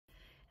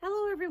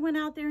everyone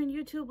out there in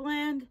YouTube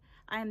land.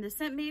 I am the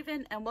Scent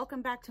Maven and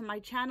welcome back to my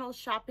channel,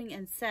 Shopping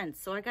and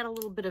Scents. So I got a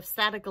little bit of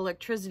static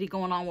electricity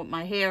going on with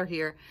my hair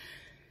here.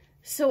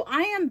 So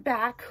I am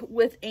back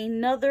with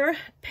another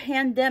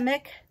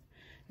pandemic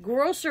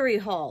grocery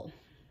haul.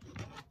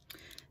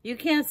 You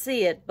can't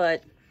see it,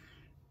 but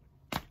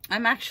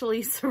I'm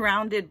actually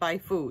surrounded by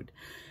food.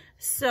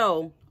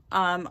 So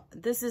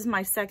this is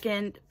my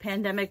second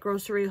pandemic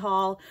grocery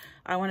haul.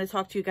 I want to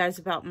talk to you guys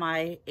about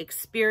my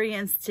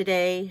experience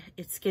today.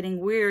 It's getting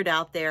weird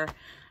out there,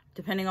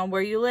 depending on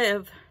where you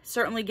live.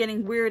 Certainly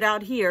getting weird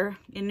out here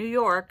in New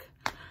York.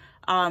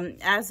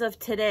 As of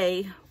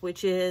today,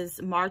 which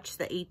is March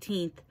the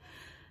 18th,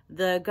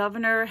 the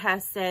governor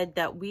has said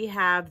that we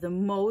have the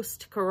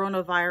most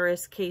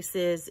coronavirus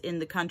cases in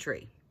the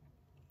country,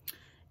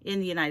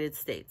 in the United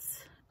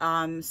States.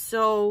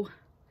 So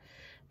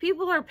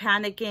people are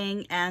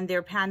panicking and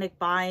they're panic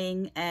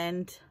buying,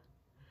 and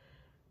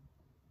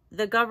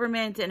the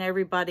government and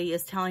everybody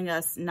is telling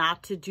us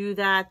not to do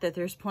that, that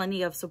there's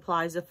plenty of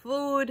supplies of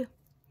food.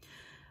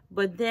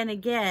 But then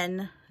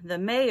again, the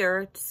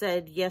mayor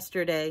said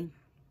yesterday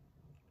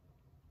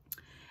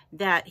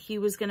that he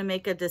was going to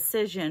make a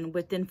decision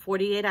within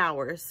 48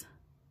 hours.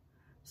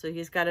 So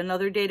he's got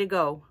another day to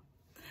go,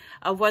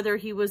 of whether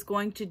he was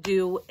going to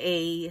do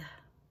a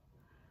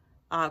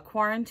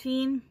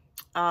quarantine,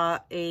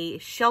 a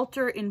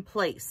shelter in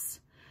place,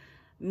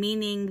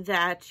 meaning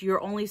that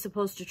you're only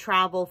supposed to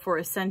travel for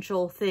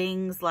essential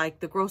things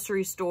like the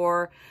grocery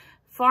store,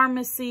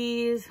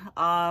 pharmacies,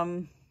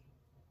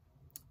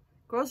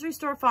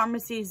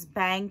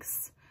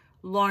 banks,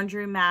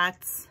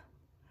 laundromats,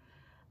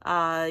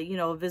 you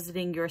know,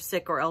 visiting your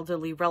sick or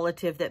elderly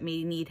relative that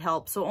may need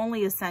help. So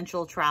only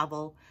essential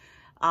travel.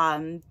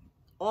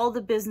 All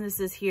the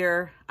businesses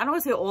here, I don't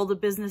want to say all the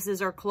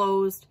businesses are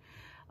closed.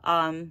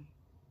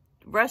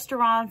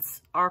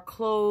 Restaurants are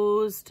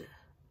closed.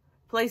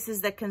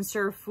 Places that can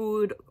serve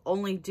food can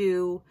only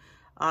do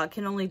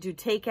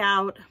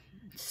takeout.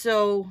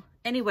 So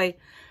anyway,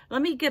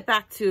 let me get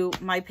back to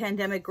my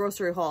pandemic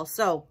grocery haul.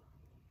 So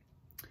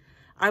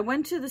I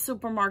went to the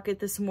supermarket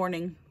this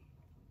morning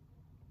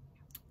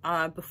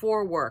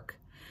before work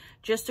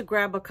just to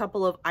grab a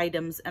couple of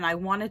items, and I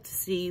wanted to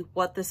see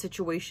what the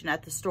situation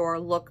at the store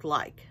looked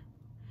like.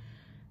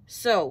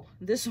 So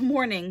this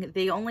morning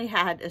they only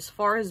had, as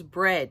far as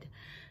bread,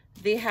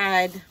 they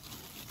had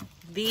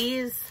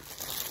these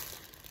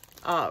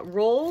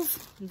rolls.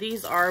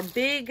 These are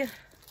big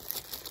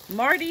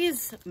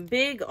Marty's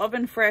big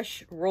oven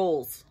fresh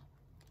rolls.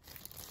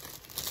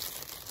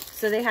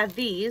 So they had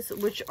these,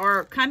 which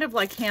are kind of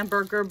like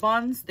hamburger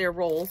buns. They're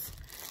rolls,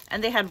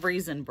 and they had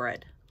raisin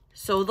bread.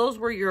 So those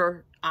were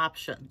your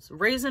options,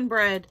 raisin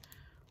bread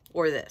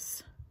or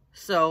this.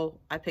 So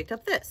I picked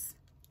up this.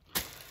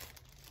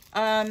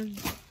 I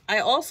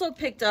also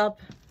picked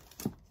up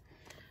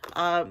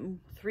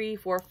 3,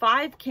 4,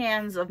 5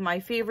 cans of my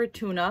favorite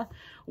tuna,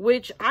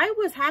 which I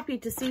was happy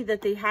to see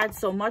that they had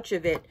so much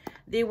of it.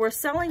 They were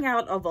selling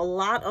out of a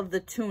lot of the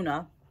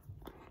tuna,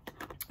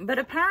 but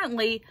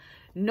apparently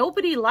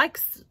nobody,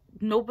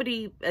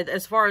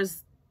 as far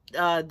as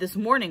this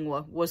morning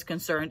was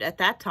concerned, at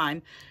that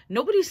time,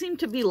 nobody seemed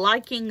to be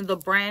liking the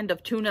brand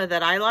of tuna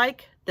that I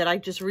like, that I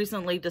just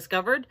recently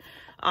discovered.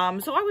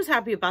 So I was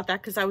happy about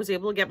that because I was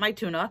able to get my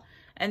tuna.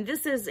 And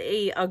this is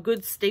a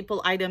good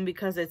staple item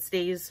because it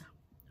stays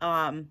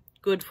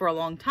good for a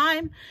long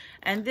time.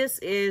 And this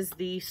is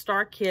the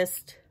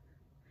Star-Kissed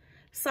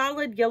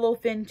solid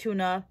yellowfin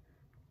tuna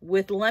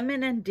with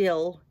lemon and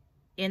dill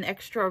in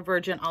extra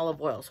virgin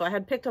olive oil. So I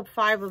had picked up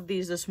 5 of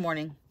these this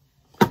morning,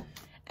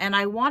 and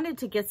I wanted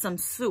to get some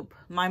soup.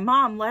 My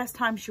mom, last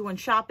time she went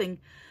shopping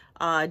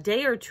a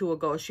day or 2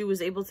 ago, she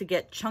was able to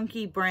get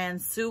Chunky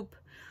brand soup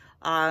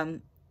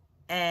and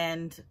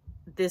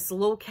this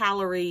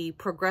low-calorie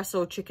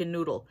Progresso chicken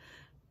noodle.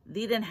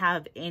 They didn't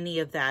have any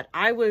of that.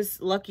 I was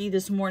lucky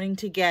this morning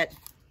to get,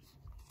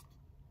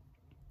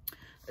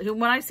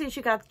 when I say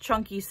she got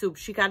Chunky soup,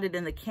 she got it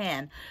in the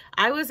can.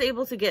 I was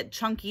able to get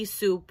Chunky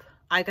soup.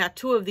 I got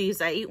 2 of these.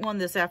 I ate one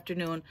this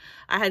afternoon.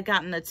 I had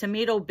gotten a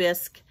tomato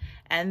bisque,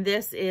 and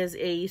this is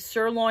a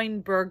sirloin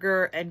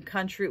burger and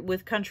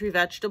country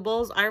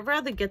vegetables. I'd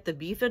rather get the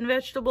beef and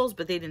vegetables,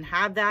 but they didn't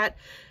have that.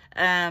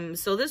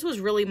 So this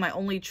was really my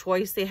only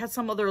choice. They had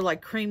some other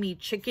like creamy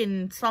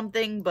chicken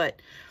something,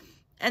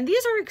 and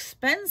these are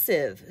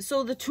expensive.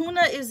 So the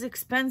tuna is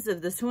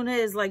expensive. The tuna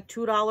is like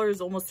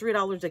 $2, almost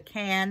 $3 a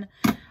can.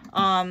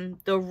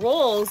 The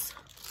rolls,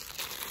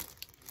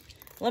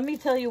 let me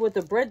tell you what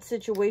the bread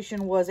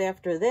situation was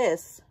after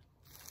this.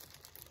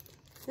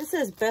 This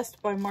is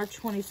Best by March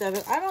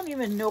 27th. I don't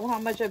even know how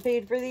much I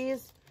paid for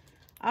these.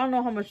 I don't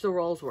know how much the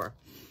rolls were.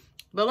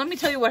 But let me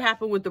tell you what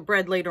happened with the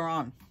bread later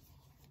on.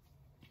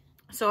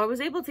 So I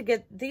was able to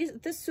get these.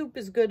 This soup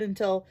is good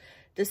until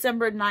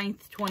December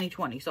 9th,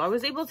 2020. So I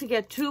was able to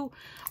get 2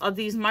 of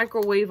these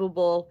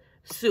microwavable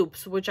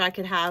soups, which I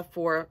could have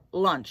for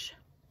lunch.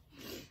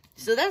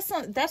 So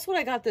that's what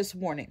I got this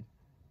morning.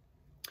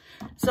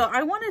 So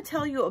I want to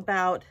tell you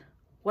about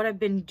what I've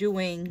been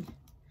doing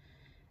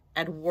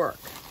at work.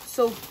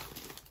 So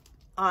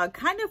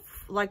kind of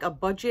like a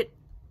budget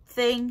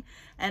thing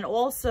and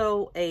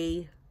also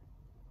a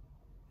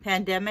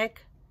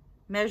pandemic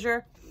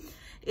measure,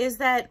 is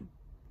that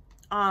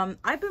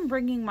I've been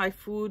bringing my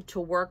food to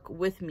work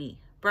with me,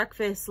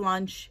 breakfast,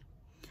 lunch,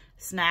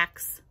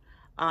 snacks,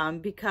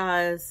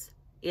 because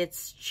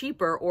it's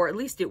cheaper, or at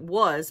least it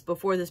was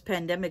before this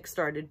pandemic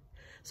started.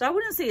 So I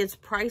wouldn't say it's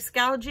price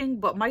gouging,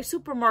 but my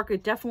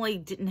supermarket definitely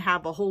didn't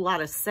have a whole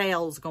lot of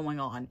sales going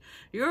on.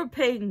 You're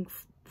paying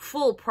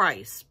full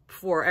price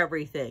for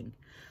everything,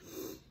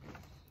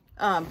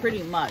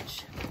 pretty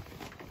much.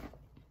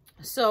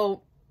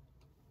 So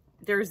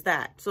there's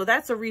that. So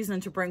that's a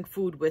reason to bring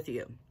food with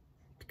you,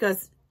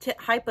 because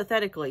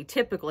hypothetically,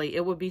 typically,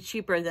 it would be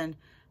cheaper than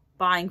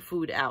buying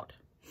food out.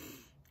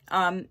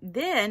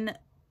 Then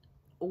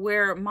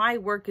where my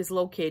work is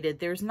located,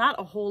 there's not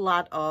a whole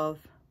lot of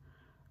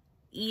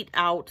eat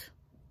out,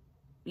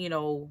 you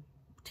know,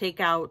 take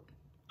out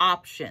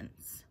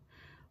options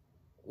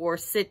or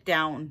sit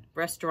down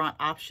restaurant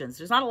options.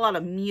 There's not a lot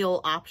of meal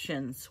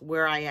options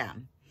where I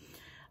am.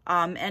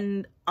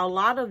 And a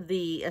lot of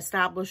the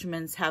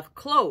establishments have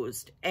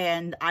closed,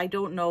 and I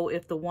don't know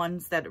if the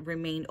ones that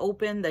remain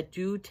open that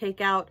do take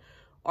out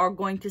are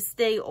going to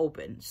stay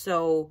open.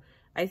 So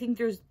I think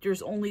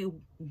there's only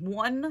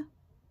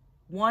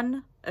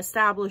one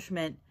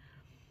establishment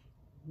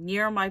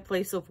near my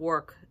place of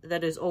work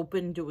that is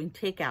open doing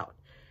takeout.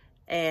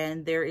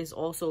 And there is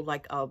also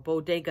like a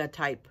bodega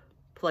type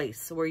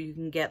place where you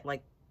can get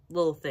like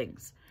little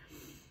things.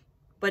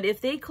 But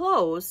if they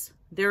close,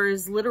 there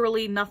is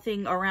literally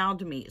nothing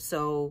around me.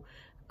 So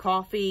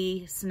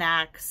coffee,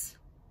 snacks.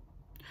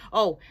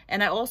 Oh,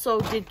 and I also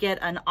did get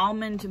an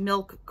almond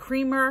milk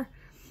creamer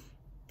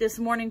this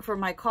morning for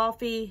my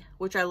coffee,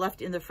 which I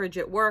left in the fridge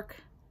at work,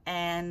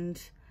 and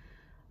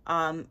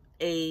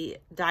a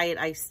diet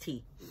iced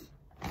tea.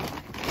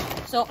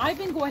 So I've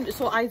been going to,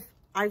 so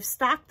I've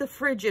stocked the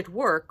fridge at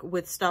work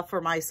with stuff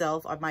for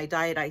myself, my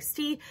diet iced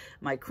tea,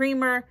 my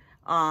creamer,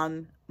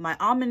 my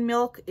almond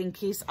milk in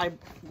case and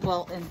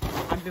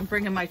I've been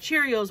bringing my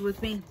Cheerios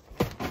with me.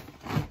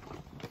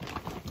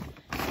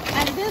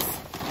 And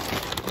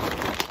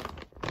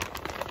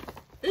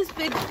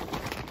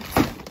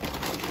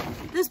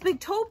this big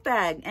tote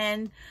bag.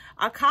 And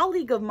a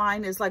colleague of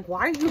mine is like,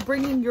 why are you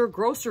bringing your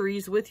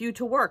groceries with you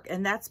to work?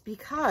 And that's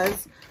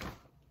because,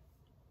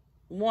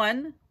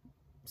 one,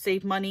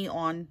 save money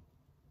on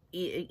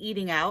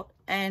eating out,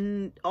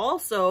 and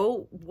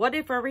also, what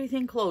if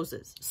everything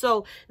closes?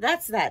 So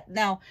that's that.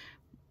 Now,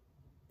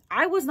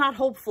 I was not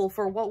hopeful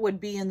for what would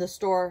be in the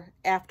store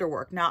after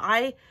work. Now,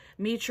 I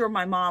made sure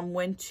my mom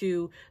went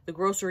to the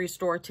grocery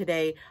store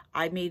today.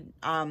 I made,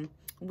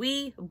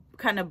 we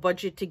kind of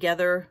budget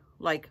together,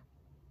 like,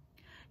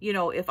 you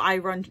know, if I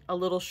run a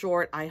little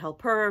short, I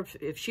help her.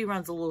 If she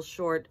runs a little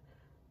short,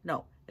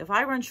 no. If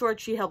I run short,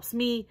 she helps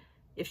me.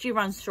 If she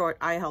runs short,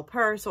 I help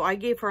her. So I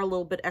gave her a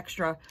little bit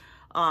extra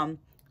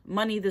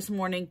money this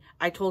morning.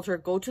 I told her,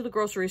 go to the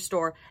grocery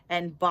store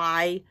and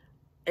buy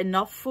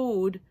enough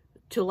food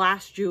to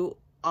last you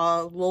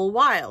a little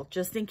while,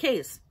 just in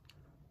case.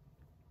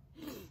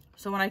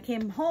 So when I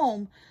came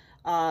home,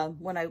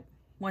 when I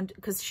went,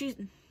 because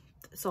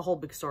it's a whole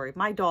big story.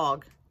 My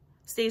dog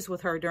stays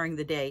with her during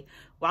the day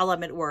while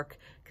I'm at work,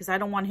 because I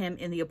don't want him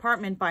in the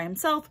apartment by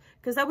himself,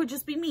 because that would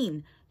just be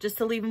mean, just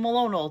to leave him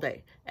alone all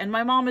day. And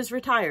my mom is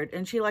retired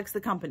and she likes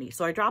the company.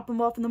 So I drop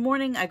him off in the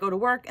morning, I go to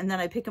work, and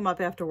then I pick him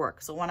up after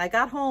work. So when I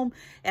got home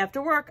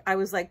after work, I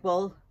was like,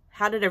 well,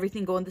 how did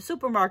everything go in the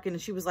supermarket?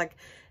 And she was like,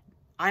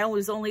 I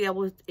was only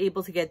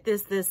able to get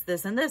this, this,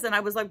 this, and this. And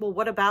I was like, well,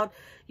 what about,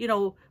 you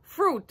know,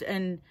 fruit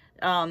and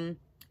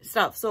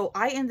stuff? So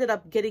I ended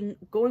up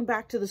going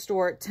back to the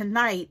store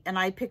tonight, and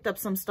I picked up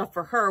some stuff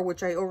for her,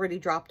 which I already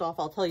dropped off.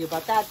 I'll tell you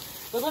about that.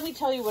 But let me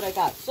tell you what I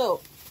got. So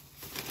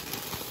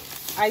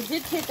I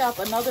did pick up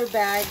another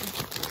bag.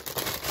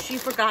 She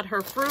forgot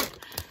her fruit.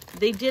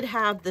 They did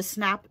have the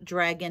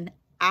Snapdragon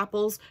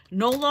apples,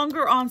 no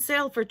longer on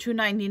sale for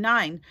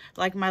 $2.99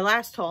 like my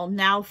last haul.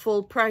 Now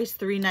full price,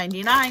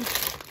 $3.99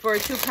 for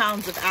 2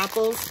 pounds of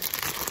apples.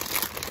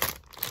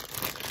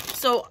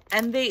 So,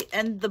 and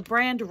the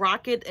brand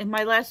Rocket, in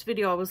my last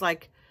video, I was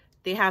like,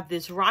 they have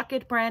this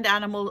Rocket brand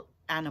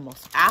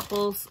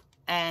apples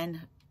and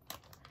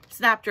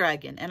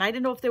Snapdragon. And I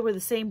didn't know if they were the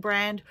same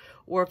brand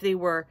or if they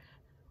were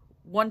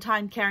one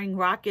time carrying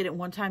Rocket and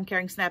one time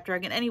carrying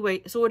Snapdragon.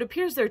 Anyway, so it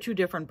appears they're 2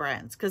 different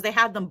brands because they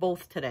had them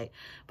both today.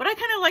 But I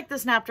kind of like the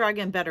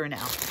Snapdragon better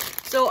now.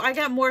 So I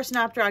got more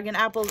Snapdragon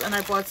apples, and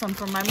I bought some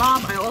for my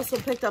mom. I also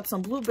picked up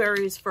some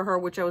blueberries for her,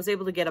 which I was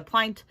able to get a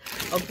pint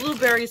of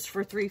blueberries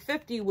for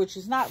 $3.50, which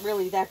is not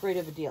really that great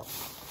of a deal.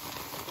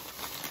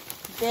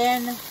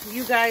 Then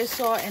you guys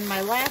saw in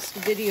my last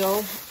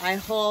video, I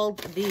hauled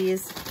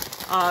these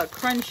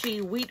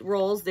crunchy wheat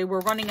rolls. They were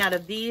running out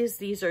of these.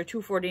 These are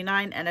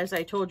 $2.49, and as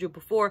I told you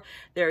before,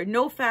 they're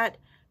no fat,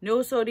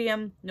 no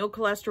sodium, no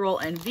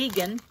cholesterol, and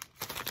vegan.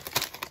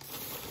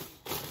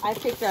 I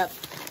picked up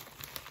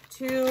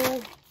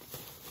 2,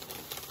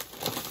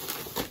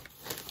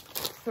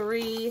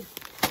 3,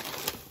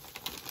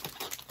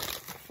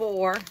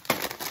 4,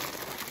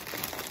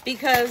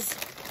 because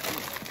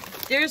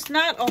there's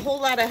not a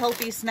whole lot of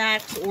healthy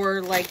snacks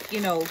or like,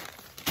 you know,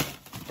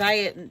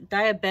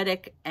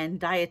 diabetic and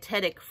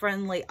dietetic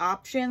friendly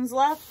options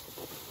left.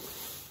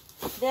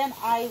 Then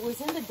I was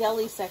in the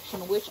deli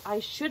section, which I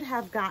should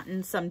have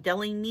gotten some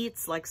deli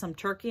meats, like some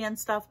turkey and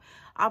stuff.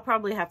 I'll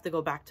probably have to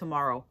go back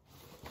tomorrow.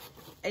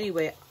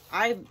 Anyway,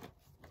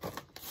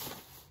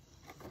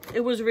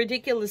 it was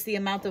ridiculous the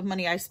amount of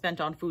money I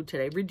spent on food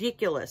today.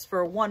 Ridiculous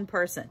for one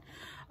person.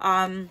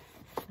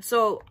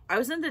 So I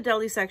was in the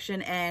deli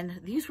section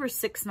and these were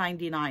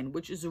 $6.99,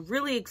 which is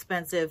really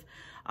expensive.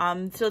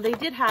 So they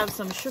did have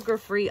some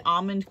sugar-free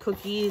almond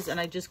cookies and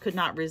I just could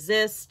not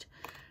resist.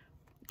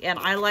 And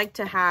I like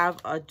to have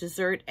a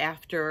dessert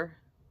after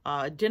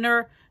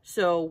dinner.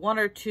 So 1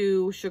 or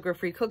 2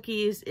 sugar-free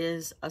cookies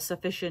is a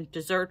sufficient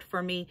dessert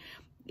for me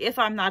if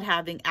I'm not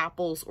having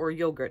apples or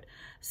yogurt.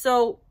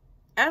 So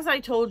as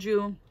I told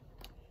you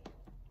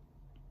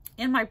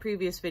in my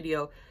previous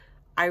video,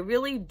 I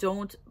really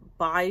don't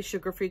buy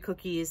sugar-free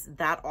cookies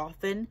that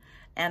often.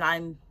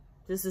 And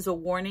this is a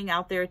warning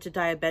out there to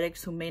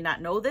diabetics who may not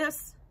know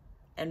this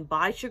and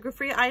buy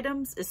sugar-free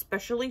items,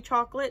 especially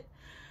chocolate.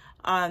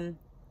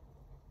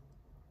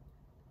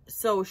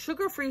 So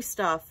sugar-free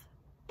stuff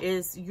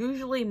is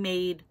usually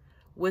made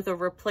with a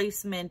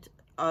replacement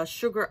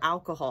sugar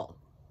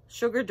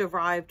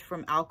derived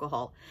from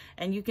alcohol.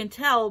 And you can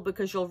tell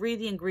because you'll read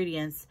the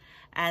ingredients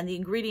and the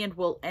ingredient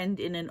will end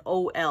in an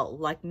OL,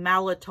 like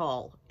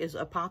maltitol is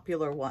a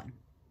popular one.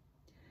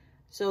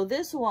 So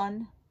this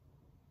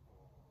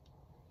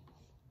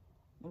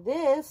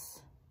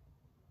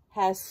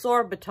has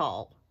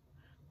sorbitol,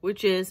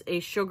 which is a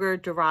sugar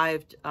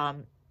derived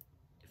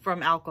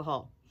from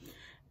alcohol.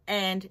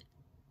 And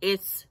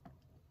it's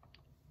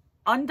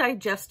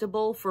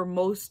undigestible for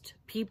most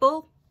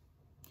people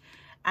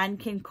and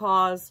can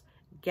cause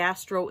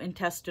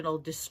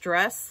gastrointestinal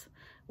distress,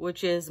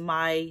 which is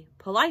my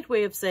polite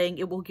way of saying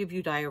it will give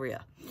you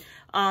diarrhea.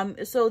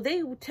 So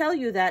they tell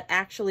you that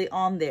actually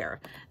on there.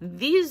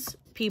 These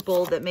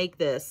people that make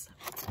this,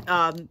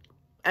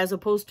 as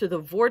opposed to the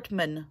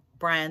Wortmann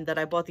brand that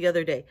I bought the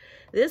other day,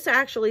 this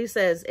actually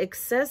says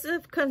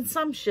excessive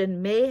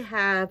consumption may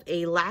have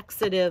a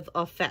laxative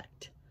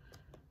effect.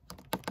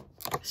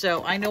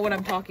 So I know what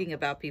I'm talking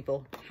about,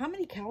 people. How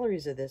many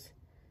calories is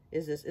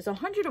this? It's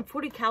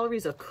 140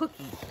 calories a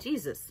cookie.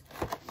 Jesus.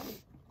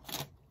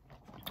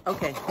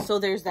 Okay, so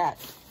there's that.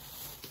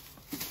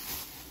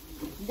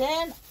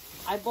 Then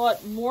I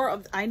bought more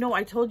of, I know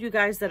I told you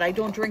guys that I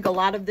don't drink a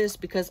lot of this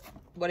because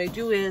what I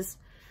do is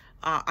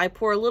I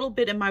pour a little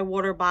bit in my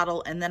water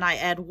bottle and then I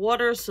add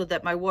water so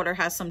that my water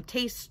has some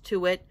taste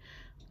to it.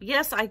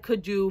 Yes, I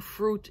could do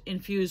fruit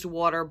infused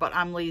water, but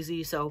I'm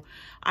lazy. So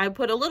I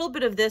put a little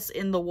bit of this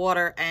in the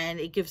water and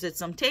it gives it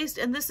some taste.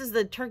 And this is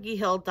the Turkey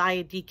Hill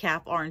Diet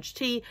Decaf Orange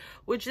Tea,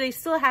 which they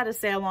still had a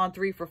sale on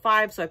 3 for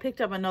 $5. So I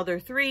picked up another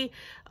 3.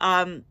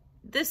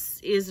 This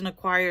is an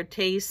acquired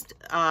taste.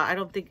 I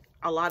don't think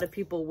a lot of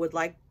people would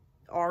like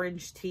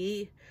orange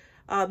tea.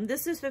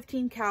 This is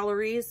 15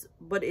 calories,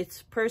 but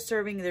it's per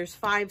serving. There's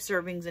 5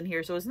 servings in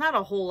here. So it's not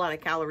a whole lot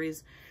of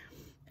calories.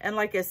 And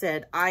like I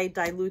said, I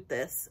dilute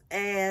this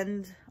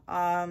and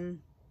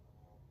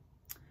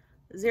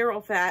 0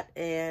 fat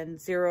and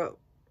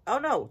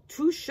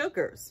 2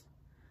 sugars.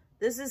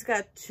 This has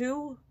got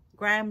 2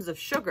 grams of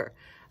sugar.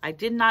 I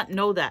did not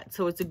know that.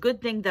 So it's a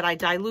good thing that I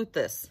dilute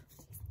this.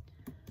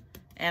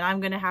 And I'm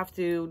going to have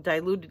to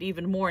dilute it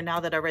even more now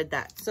that I read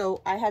that.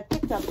 So I had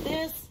picked up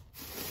this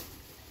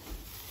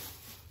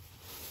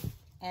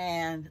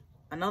and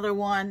another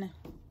one.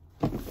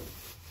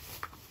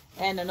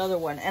 And another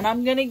one. And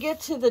I'm going to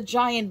get to the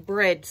giant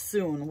bread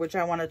soon, which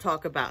I want to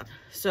talk about.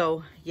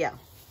 So, yeah.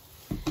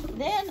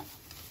 Then,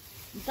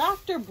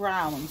 Dr.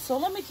 Brown. So,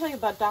 let me tell you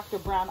about Dr.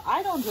 Brown.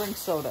 I don't drink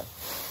soda.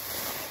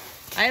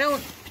 I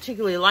don't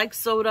particularly like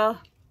soda.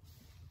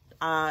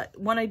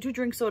 When I do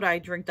drink soda, I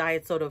drink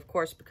diet soda, of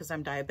course, because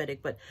I'm diabetic.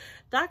 But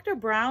Dr.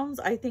 Brown's,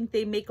 I think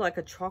they make like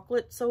a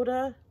chocolate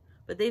soda.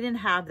 But they didn't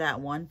have that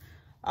one.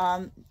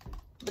 But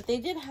they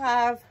did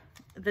have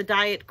the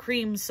diet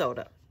cream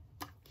soda.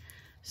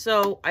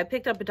 So I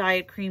picked up a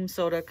diet cream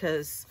soda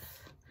because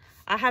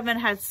I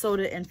haven't had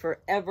soda in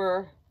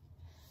forever.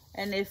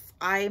 And if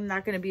I'm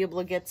not going to be able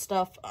to get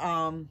stuff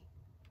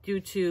due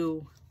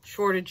to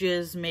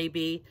shortages,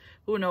 maybe,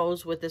 who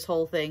knows with this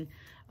whole thing,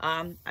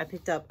 I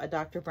picked up a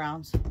Dr.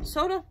 Brown's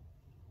soda.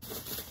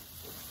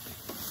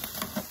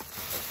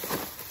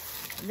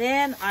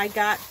 Then I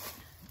got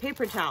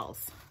paper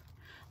towels.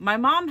 My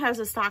mom has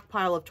a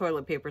stockpile of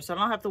toilet paper, so I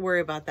don't have to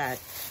worry about that.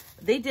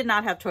 They did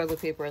not have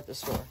toilet paper at the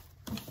store.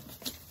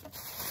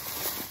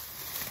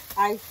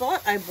 I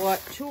thought I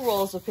bought 2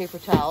 rolls of paper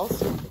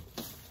towels.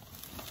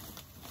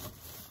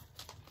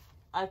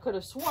 I could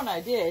have sworn I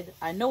did.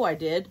 I know I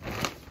did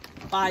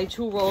buy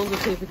 2 rolls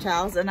of paper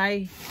towels. And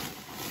I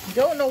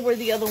don't know where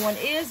the other one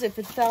is. If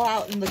it fell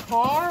out in the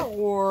car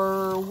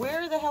or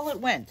where the hell it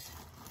went.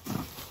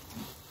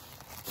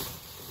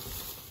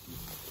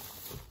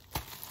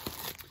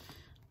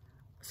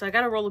 So I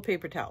got a roll of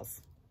paper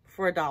towels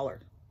for $1.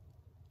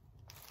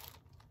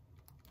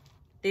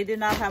 They did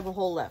not have a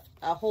whole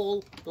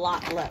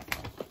lot left.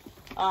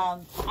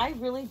 I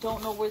really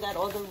don't know where that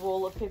other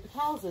roll of paper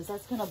towels is.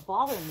 That's gonna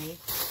bother me.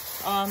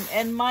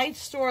 And my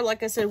store,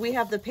 like I said, we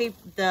have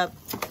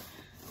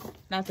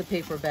not the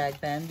paper bag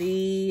ban,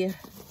 the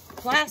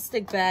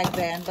plastic bag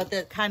ban, but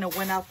that kind of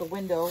went out the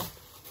window.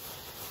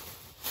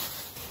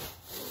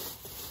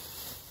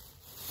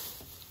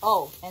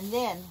 Oh, and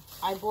then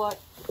I bought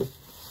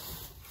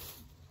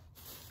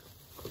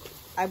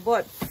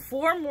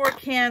 4 more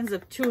cans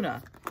of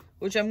tuna,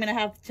 which I'm gonna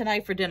have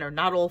tonight for dinner.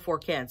 Not all 4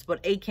 cans, but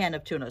a can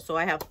of tuna. So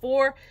I have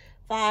 4,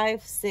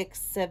 5,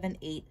 6, 7,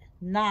 8,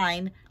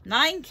 9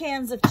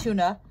 cans of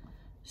tuna.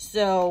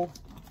 So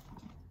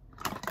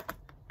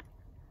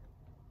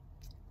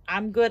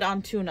I'm good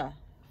on tuna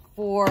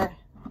for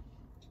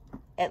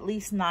at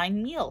least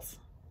 9 meals,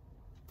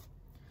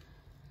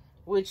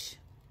 which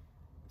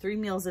 3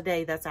 meals a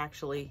day, that's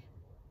actually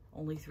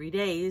only 3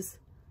 days,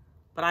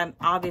 but I'm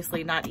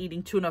obviously not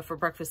eating tuna for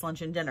breakfast,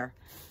 lunch, and dinner.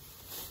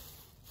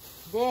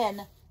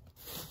 Then,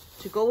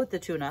 to go with the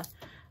tuna,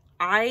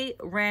 I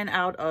ran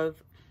out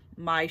of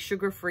my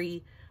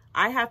sugar-free.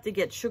 I have to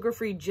get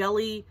sugar-free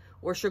jelly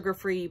or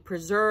sugar-free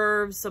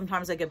preserves.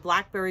 Sometimes I get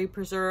blackberry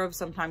preserves.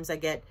 Sometimes I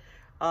get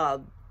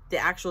the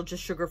actual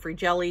just sugar-free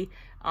jelly.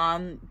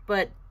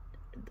 But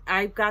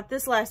I got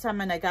this last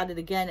time and I got it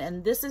again.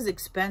 And this is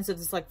expensive.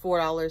 It's like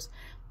 $4.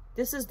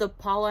 This is the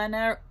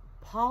Polliner.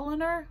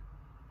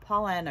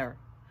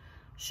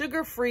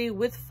 Sugar-free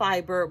with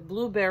fiber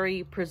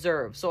blueberry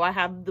preserve. So I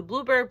have the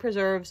blueberry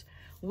preserves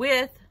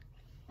with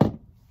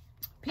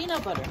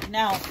peanut butter.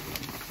 Now,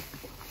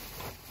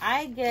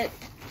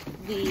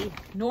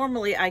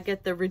 normally I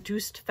get the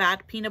reduced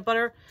fat peanut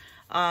butter,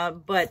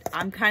 but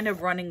I'm kind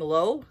of running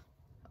low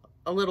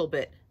a little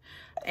bit.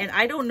 And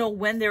I don't know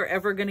when they're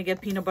ever going to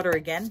get peanut butter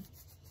again.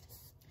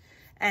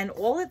 And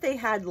all that they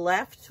had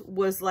left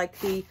was like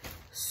the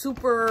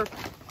super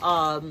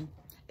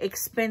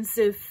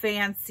expensive,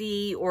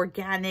 fancy,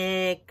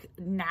 organic,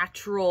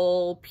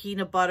 natural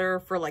peanut butter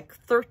for like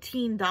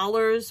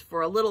 $13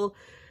 for a little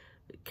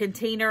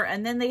container.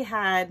 And then they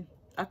had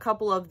a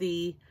couple of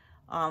the,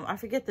 I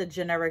forget the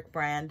generic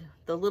brand,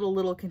 the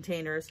little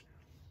containers.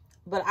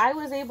 But I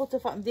was able to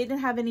find, they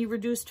didn't have any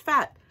reduced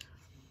fat.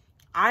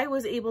 I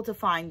was able to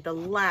find the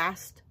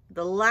last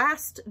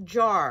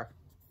jar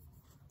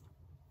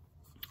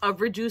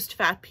of reduced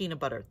fat peanut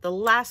butter, the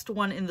last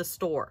one in the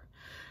store.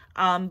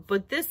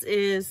 But this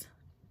is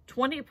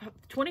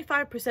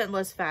 25%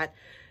 less fat,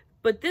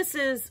 but this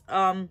is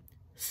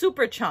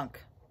super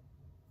chunk.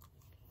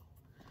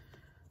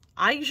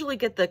 I usually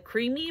get the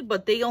creamy,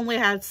 but they only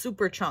had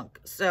super chunk.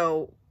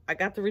 So I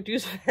got the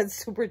reduced fat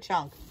super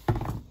chunk.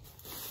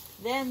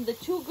 Then the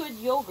 2 Good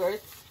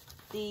yogurts,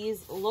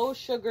 these low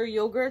sugar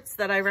yogurts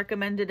that I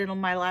recommended in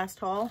my last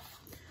haul,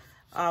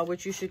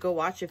 which you should go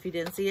watch if you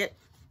didn't see it.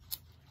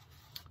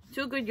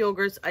 2 Good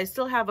yogurts. I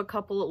still have a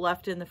couple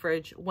left in the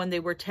fridge when they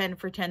were 10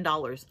 for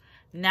 $10.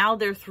 Now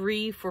they're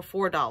 3 for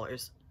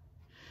 $4.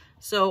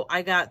 So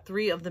I got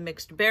 3 of the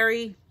mixed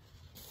berry.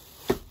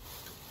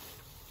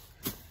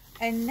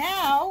 And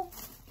now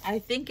I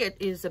think it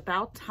is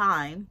about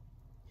time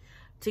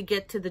to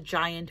get to the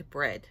giant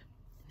bread.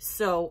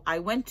 So I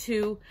went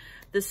to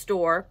the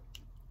store,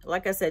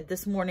 like I said,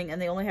 this morning,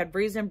 and they only had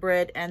raisin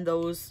bread and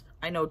those,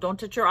 I know, don't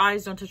touch your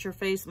eyes, don't touch your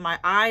face. My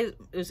eye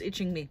is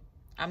itching me.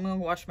 I'm going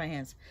to wash my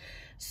hands.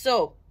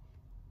 So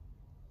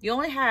you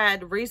only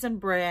had raisin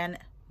bread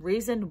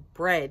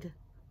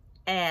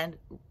and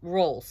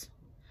rolls.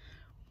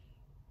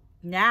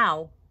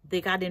 Now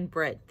they got in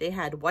bread. They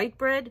had white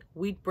bread,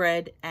 wheat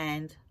bread,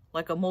 and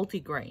like a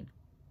multigrain,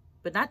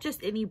 but not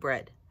just any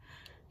bread.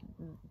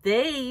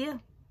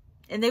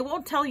 And they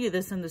won't tell you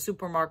this in the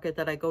supermarket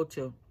that I go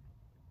to.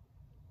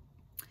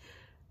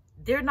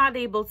 They're not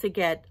able to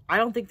get, I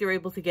don't think they're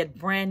able to get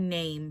brand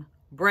name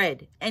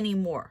bread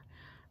anymore.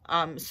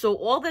 So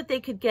all that they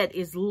could get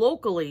is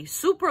locally,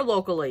 super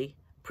locally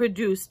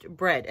produced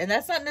bread. And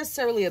that's not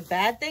necessarily a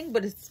bad thing,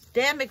 but it's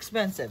damn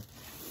expensive.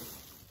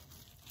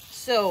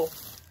 So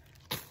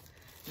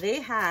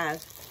they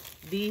have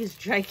these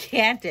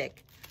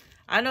gigantic,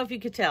 I don't know if you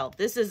could tell,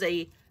 this is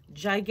a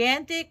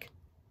gigantic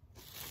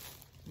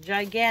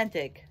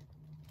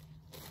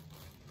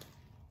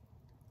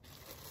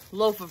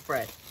loaf of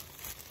bread.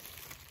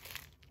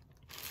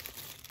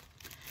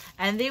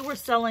 And they were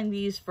selling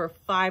these for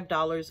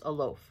 $5 a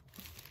loaf.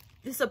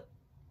 This is a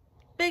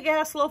big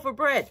ass loaf of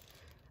bread.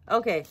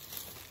 Okay.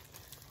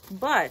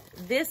 But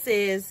this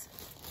is,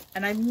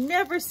 and I've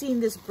never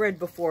seen this bread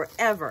before,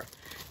 ever.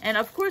 And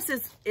of course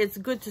it's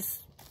good to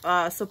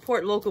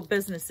support local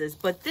businesses.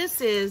 But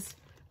this is,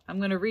 I'm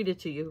going to read it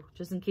to you,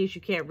 just in case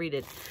you can't read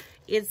it.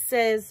 It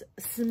says,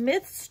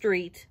 Smith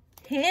Street,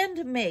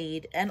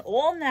 handmade and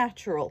all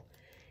natural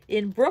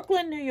in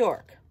Brooklyn, New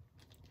York.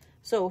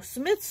 So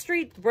Smith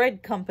Street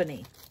Bread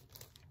Company.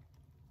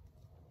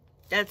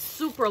 That's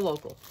super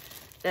local.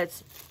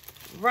 That's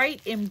right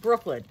in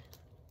Brooklyn.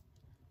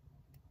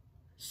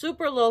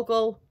 Super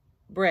local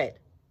bread.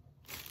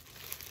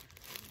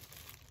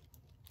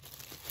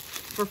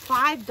 For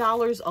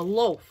 $5 a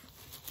loaf.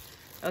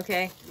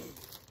 Okay.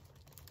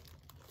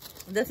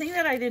 The thing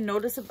that I didn't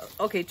notice,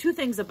 okay, two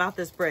things about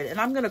this bread, and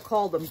I'm going to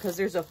call them because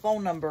there's a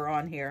phone number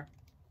on here.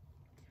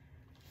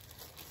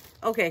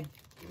 Okay.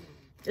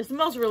 It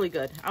smells really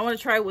good. I want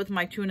to try it with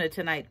my tuna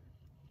tonight.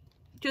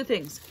 Two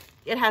things.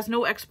 It has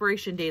no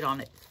expiration date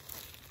on it.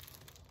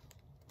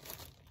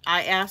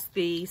 I asked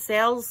the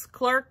sales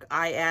clerk,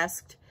 I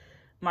asked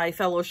my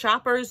fellow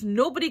shoppers,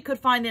 nobody could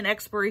find an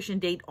expiration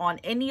date on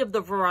any of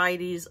the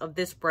varieties of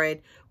this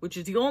bread, which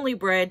is the only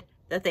bread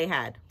that they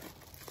had.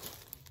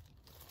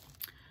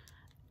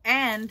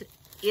 And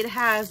it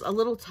has a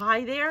little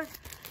tie there,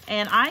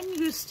 and I'm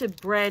used to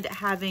bread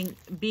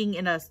being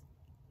in a,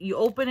 you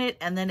open it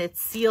and then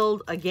it's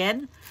sealed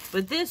again,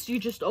 but this, you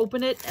just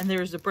open it and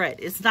there's the bread.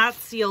 It's not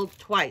sealed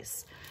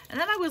twice. And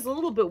then I was a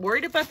little bit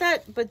worried about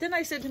that, but then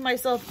I said to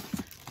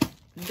myself,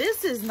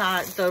 this is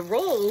not, the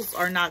rolls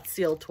are not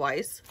sealed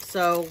twice.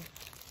 So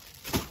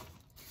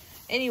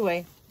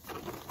anyway,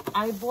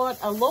 I bought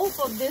a loaf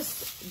of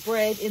this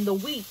bread in the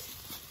wheat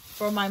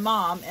for my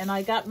mom, and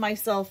I got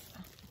myself,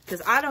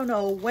 because I don't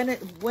know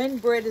when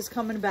bread is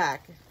coming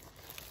back.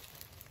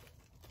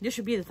 This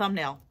should be the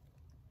thumbnail.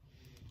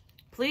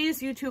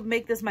 Please, YouTube,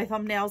 make this my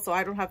thumbnail so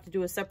I don't have to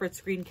do a separate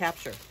screen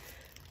capture.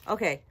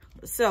 Okay,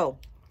 so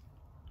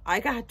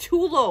I got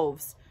 2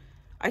 loaves.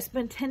 I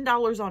spent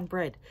 $10 on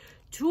bread.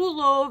 2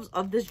 loaves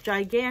of this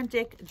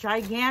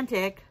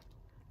gigantic,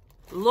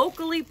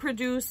 locally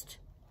produced,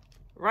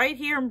 right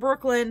here in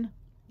Brooklyn,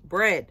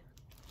 bread.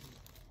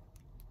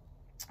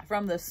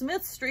 From the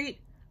Smith Street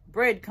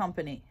Bread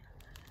Company.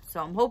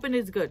 So I'm hoping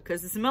it's good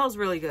because it smells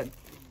really good.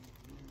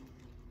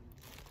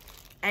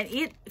 And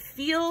it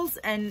feels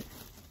and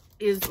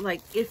is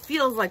like, it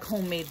feels like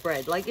homemade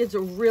bread. Like it's a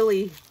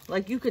really,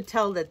 like you could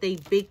tell that they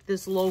baked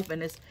this loaf,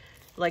 and it's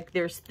like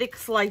there's thick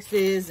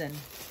slices and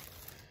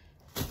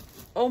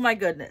oh my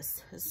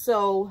goodness.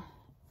 So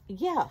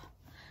yeah,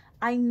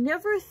 I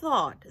never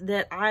thought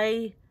that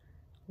I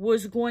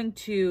was going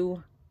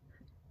to,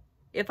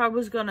 if I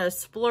was going to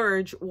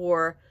splurge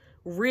or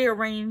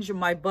rearrange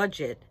my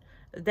budget,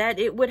 that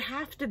it would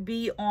have to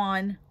be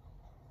on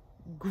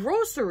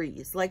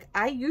groceries. Like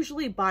I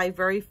usually buy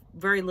very,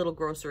 very little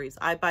groceries.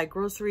 I buy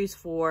groceries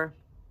for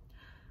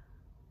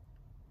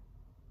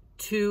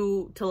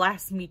to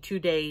last me 2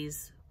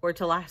 days or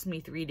to last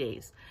me 3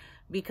 days,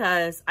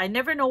 because I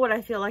never know what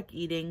I feel like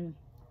eating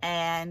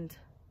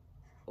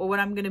or what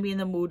I'm going to be in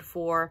the mood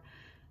for.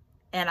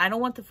 And I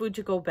don't want the food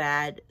to go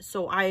bad.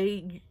 So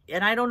I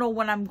don't know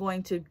when I'm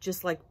going to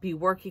just like be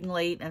working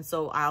late. And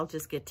so I'll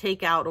just get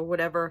takeout or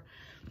whatever.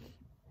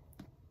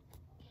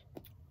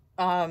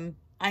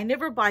 I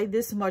never buy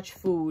this much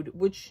food,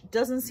 which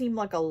doesn't seem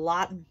like a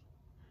lot,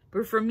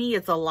 but for me,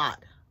 it's a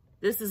lot.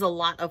 This is a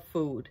lot of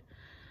food.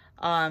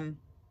 And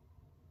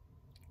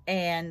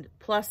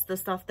plus the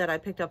stuff that I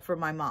picked up for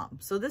my mom.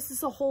 So this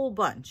is a whole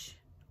bunch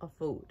of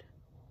food.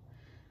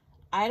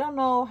 I don't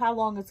know how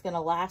long it's going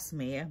to last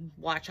me.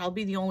 Watch, I'll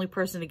be the only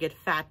person to get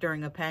fat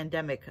during a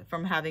pandemic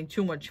from having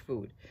too much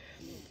food.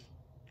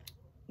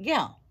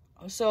 Yeah,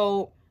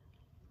 so,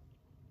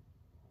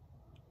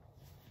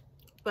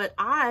 but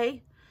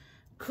I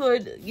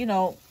could, you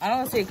know, I don't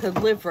want to say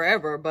could live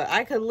forever, but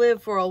I could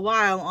live for a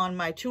while on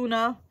my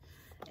tuna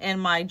and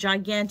my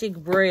gigantic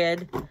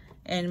bread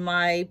and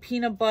my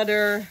peanut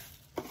butter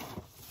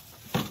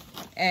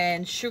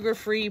and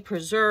sugar-free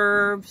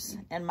preserves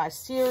and my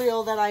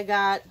cereal that I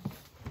got,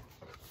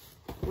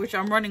 which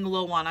I'm running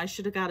low on. I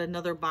should have got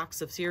another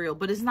box of cereal,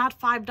 but it's not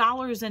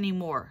 $5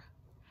 anymore.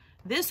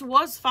 This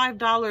was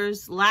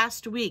 $5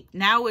 last week.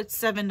 Now it's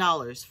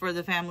 $7 for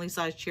the family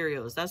size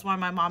Cheerios. That's why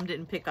my mom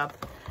didn't pick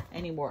up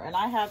anymore. And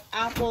I have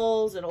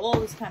apples and all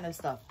this kind of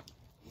stuff.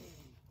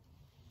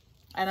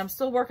 And I'm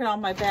still working on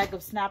my bag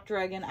of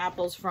Snapdragon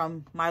apples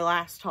from my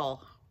last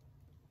haul.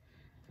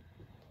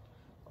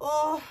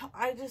 Oh,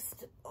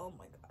 oh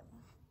my God.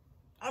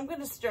 I'm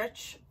going to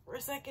stretch for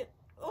a second.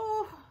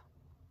 Oh.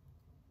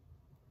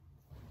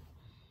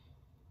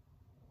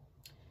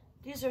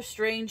 These are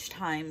strange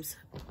times.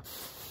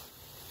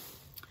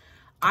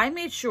 I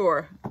made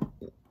sure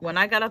when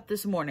I got up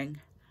this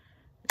morning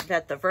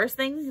that the first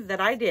thing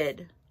that I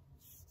did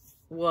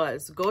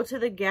was go to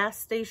the gas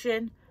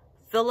station,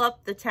 fill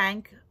up the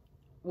tank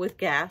with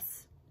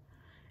gas,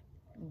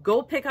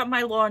 go pick up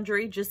my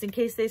laundry just in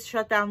case they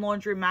shut down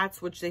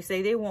laundromats, which they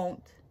say they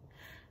won't,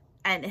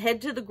 and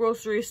head to the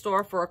grocery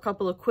store for a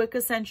couple of quick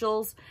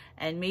essentials,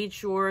 and made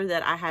sure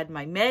that I had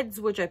my meds,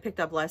 which I picked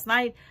up last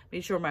night,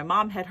 made sure my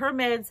mom had her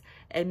meds,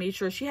 and made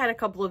sure she had a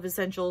couple of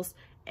essentials,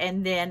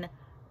 and then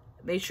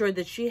made sure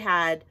that she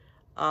had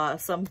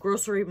some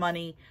grocery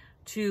money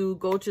to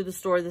go to the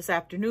store this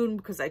afternoon,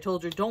 because I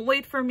told her, don't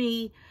wait for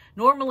me.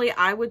 Normally,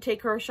 I would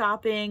take her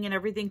shopping and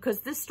everything, because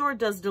this store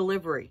does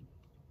delivery.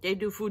 They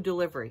do food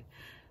delivery.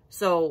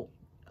 So,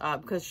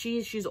 because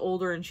she's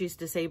older and she's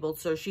disabled,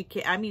 so she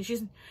can't, I mean,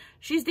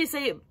 she's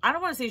disabled. I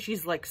don't want to say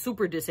she's like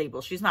super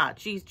disabled. She's not.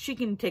 She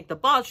can take the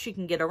bus, she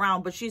can get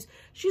around, but she's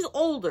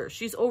older.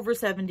 She's over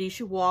 70.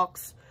 She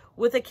walks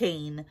with a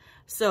cane.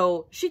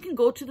 So she can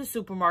go to the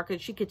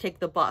supermarket, she could take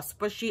the bus,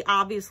 but she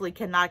obviously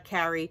cannot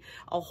carry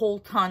a whole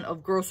ton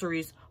of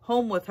groceries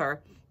home with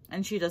her,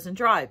 and she doesn't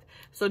drive.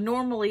 So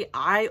normally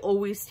I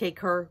always take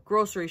her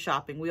grocery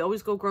shopping. We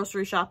always go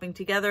grocery shopping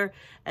together,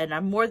 and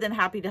I'm more than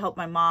happy to help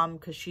my mom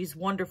because she's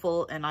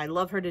wonderful and I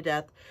love her to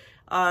death.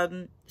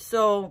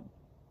 So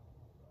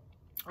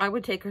I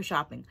would take her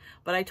shopping.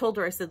 But I told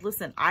her, I said,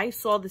 listen, I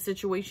saw the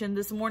situation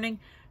this morning.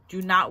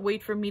 Do not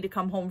wait for me to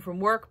come home from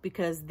work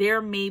because there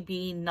may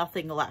be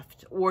nothing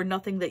left or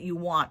nothing that you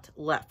want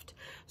left.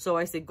 So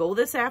I said, go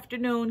this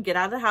afternoon, get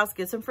out of the house,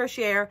 get some fresh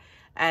air,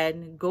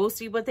 and go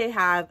see what they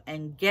have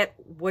and get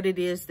what it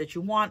is that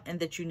you want and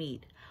that you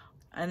need.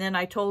 And then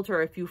I told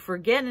her, if you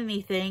forget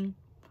anything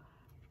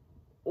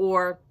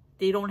or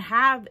they don't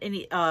have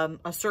any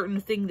a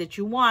certain thing that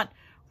you want,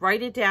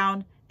 write it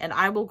down and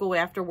I will go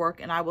after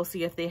work and I will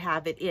see if they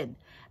have it in.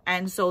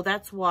 And so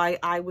that's why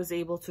I was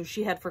able to,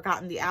 she had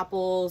forgotten the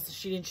apples.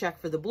 She didn't check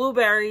for the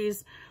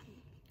blueberries.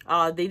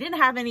 They didn't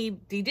have any,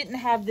 they didn't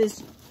have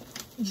this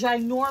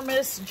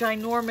ginormous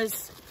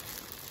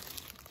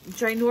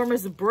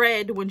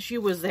bread when she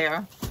was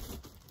there.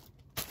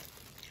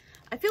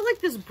 I feel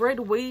like this bread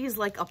weighs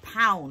like a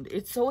pound.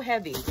 It's so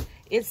heavy.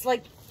 It's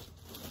like,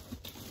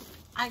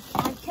 I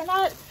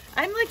cannot,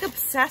 I'm like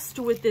obsessed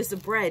with this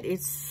bread.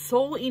 It's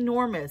so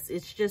enormous.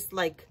 It's just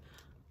like,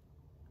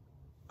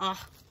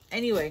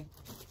 anyway,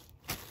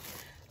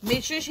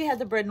 made sure she had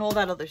the bread and all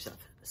that other stuff.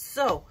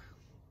 So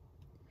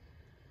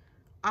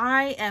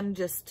I am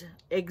just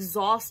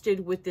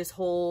exhausted with this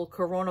whole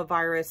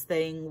coronavirus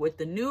thing, with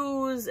the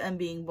news and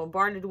being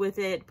bombarded with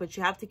it. But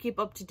you have to keep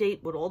up to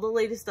date with all the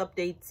latest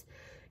updates,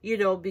 you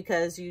know,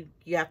 because you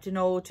have to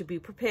know to be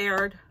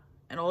prepared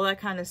and all that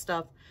kind of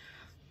stuff.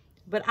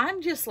 But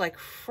I'm just like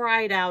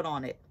fried out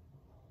on it.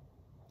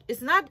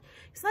 It's not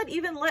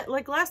even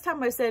like last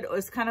time I said,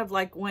 it's kind of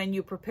like when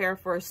you prepare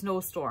for a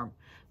snowstorm.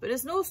 But a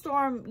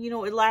snowstorm, you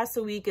know, it lasts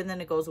a week and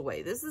then it goes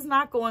away. This is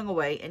not going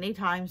away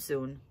anytime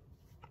soon.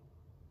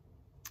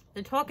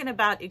 They're talking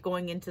about it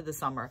going into the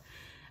summer.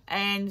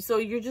 And so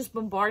you're just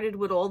bombarded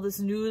with all this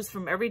news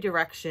from every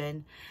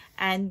direction.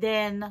 And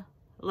then,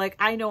 like,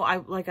 I know, I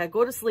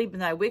go to sleep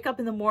and then I wake up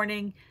in the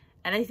morning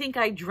and I think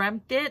I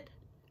dreamt it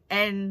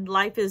and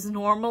life is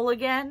normal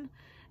again.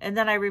 And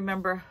then I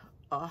remember,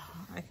 oh,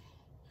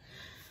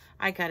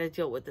 I got to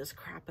deal with this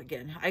crap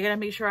again. I got to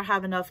make sure I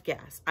have enough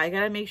gas. I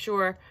got to make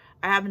sure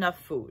I have enough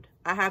food.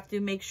 I have to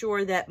make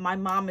sure that my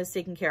mom is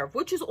taken care of,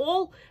 which is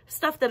all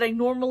stuff that I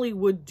normally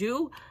would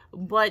do,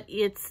 but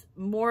it's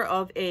more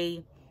of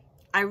a,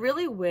 I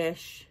really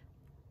wish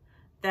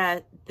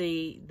that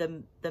the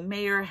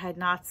mayor had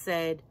not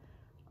said,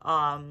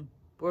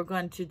 we're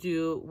going to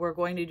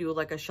do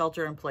like a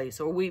shelter in place,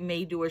 or we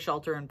may do a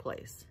shelter in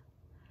place.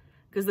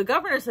 Because the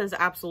governor says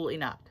absolutely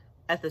not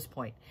at this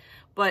point.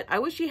 But I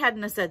wish he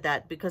hadn't have said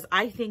that, because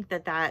I think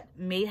that that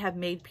may have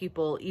made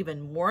people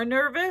even more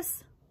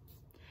nervous,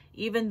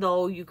 even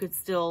though you could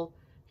still,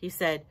 he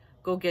said,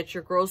 go get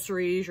your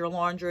groceries, your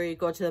laundry,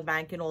 go to the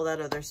bank and all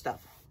that other stuff.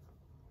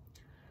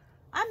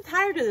 I'm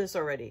tired of this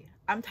already.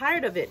 I'm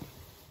tired of it.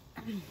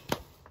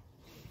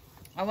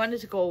 I want it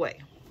to go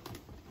away.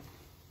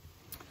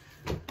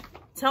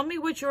 Tell me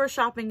what your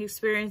shopping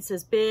experience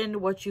has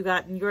been, what you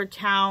got in your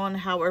town,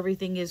 how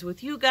everything is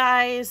with you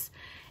guys.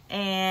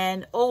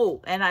 And,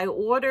 oh, and I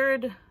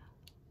ordered,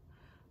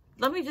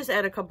 let me just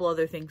add a couple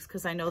other things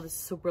because I know this is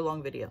a super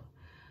long video.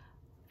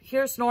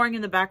 Here's snoring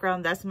in the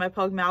background. That's my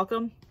pug,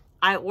 Malcolm.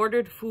 I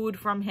ordered food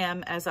from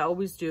him, as I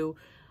always do,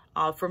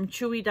 from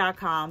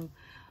Chewy.com,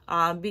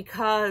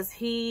 because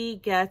he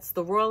gets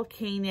the Royal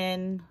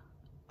Canin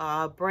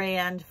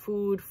brand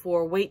food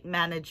for weight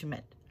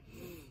management.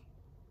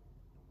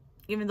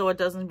 Even though it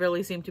doesn't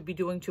really seem to be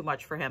doing too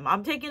much for him.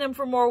 I'm taking him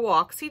for more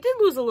walks. He did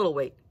lose a little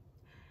weight.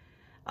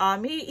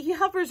 He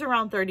hovers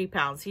around 30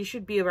 pounds. He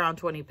should be around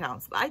 20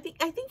 pounds. But I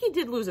think he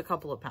did lose a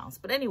couple of pounds.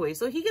 But anyway,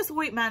 so he gets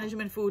weight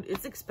management food.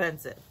 It's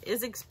expensive.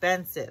 It's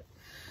expensive.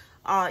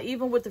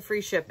 Even with the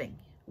free shipping.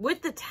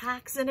 With the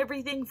tax and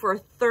everything, for a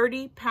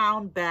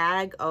 30-pound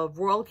bag of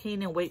Royal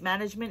Canin weight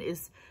management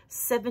is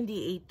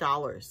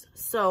 $78.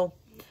 So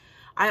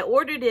I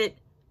ordered it.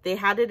 They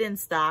had it in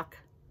stock.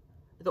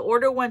 The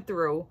order went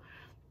through.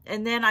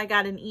 And then I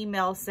got an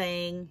email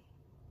saying,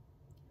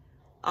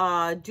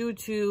 due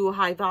to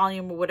high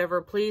volume or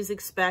whatever, please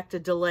expect a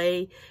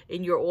delay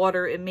in your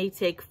order. It may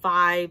take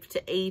 5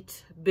 to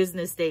 8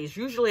 business days.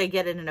 Usually I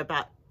get it in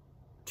about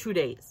 2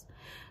 days.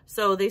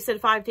 So they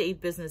said 5 to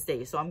 8 business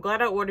days. So I'm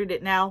glad I ordered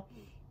it now,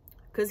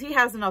 because he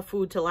has enough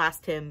food to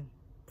last him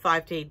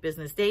 5 to 8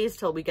 business days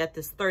till we get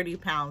this 30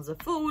 pounds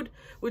of food,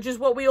 which is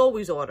what we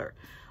always order.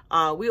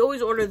 We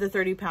always order the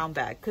 30-pound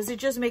bag because it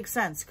just makes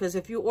sense. Because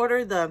if you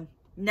order the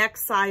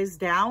next size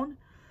down,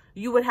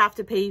 you would have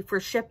to pay for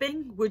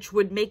shipping, which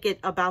would make it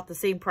about the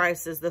same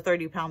price as the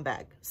 30-pound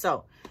bag.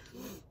 So,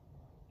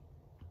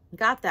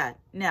 got that.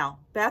 Now,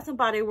 Bath &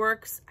 Body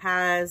Works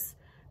has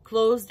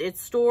closed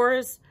its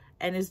stores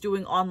and is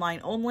doing online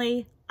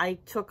only. I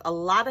took a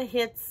lot of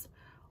hits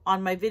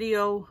on my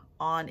video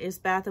on is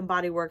Bath and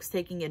Body Works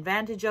taking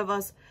advantage of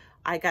us?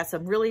 I got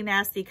some really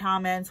nasty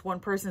comments. One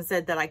person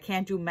said that I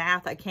can't do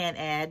math, I can't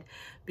add,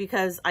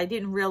 because I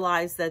didn't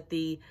realize that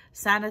the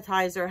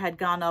sanitizer had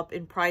gone up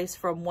in price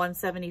from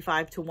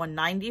 $175 to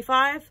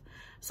 $195.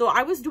 So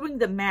I was doing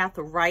the math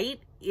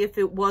right if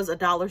it was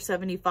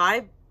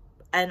 $1.75,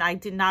 and I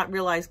did not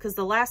realize, because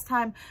the last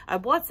time I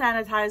bought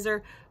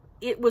sanitizer,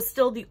 it was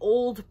still the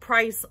old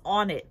price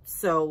on it.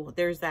 So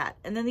there's that.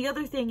 And then the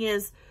other thing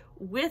is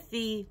with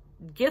the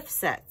gift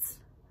sets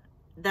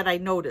that I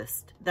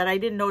noticed, that I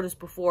didn't notice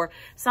before.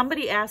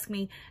 Somebody asked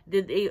me,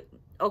 did they,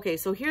 okay,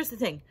 so here's the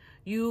thing.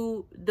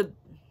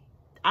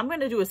 I'm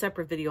going to do a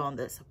separate video on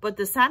this, but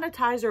the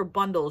sanitizer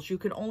bundles, you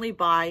can only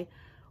buy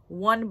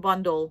one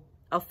bundle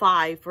of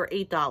 5 for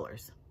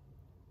 $8.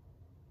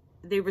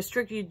 They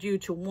restricted you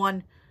to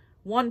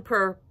one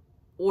per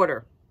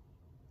order,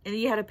 and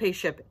you had to pay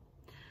shipping.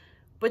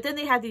 But then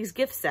they had these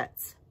gift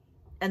sets.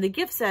 And the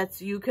gift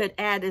sets, you could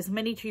add as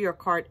many to your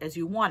cart as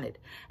you wanted.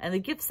 And the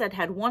gift set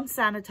had one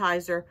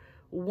sanitizer,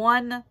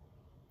 one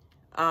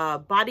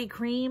body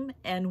cream,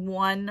 and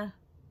one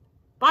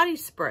body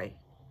spray.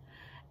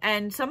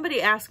 And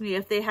somebody asked me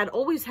if they had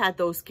always had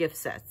those gift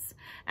sets.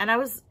 And I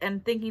was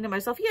thinking to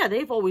myself, yeah,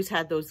 they've always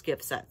had those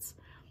gift sets.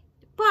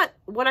 But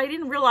what I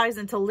didn't realize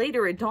until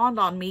later it dawned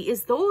on me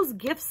is those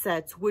gift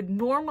sets would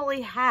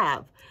normally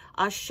have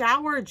a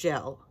shower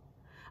gel,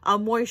 a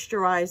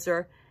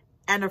moisturizer,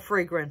 and a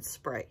fragrance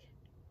spray.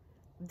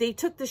 They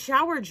took the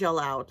shower gel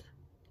out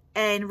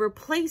and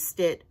replaced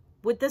it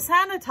with the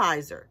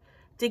sanitizer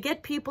to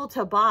get people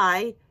to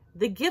buy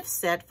the gift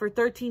set for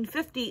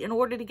 $13.50 in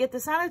order to get the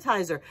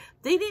sanitizer.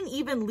 They didn't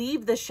even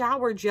leave the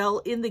shower gel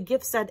in the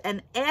gift set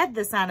and add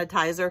the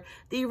sanitizer.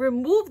 They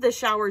removed the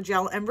shower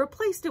gel and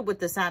replaced it with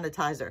the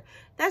sanitizer.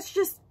 That's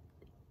just,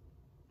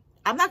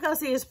 I'm not going to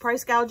say it's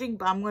price gouging,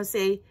 but I'm going to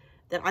say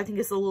that I think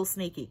it's a little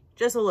sneaky,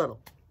 just a little.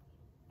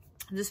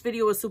 This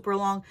video was super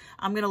long.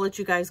 I'm going to let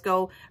you guys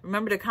go.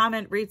 Remember to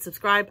comment, rate,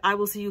 subscribe. I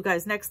will see you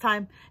guys next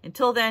time.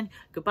 Until then,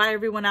 goodbye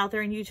everyone out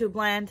there in YouTube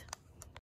land.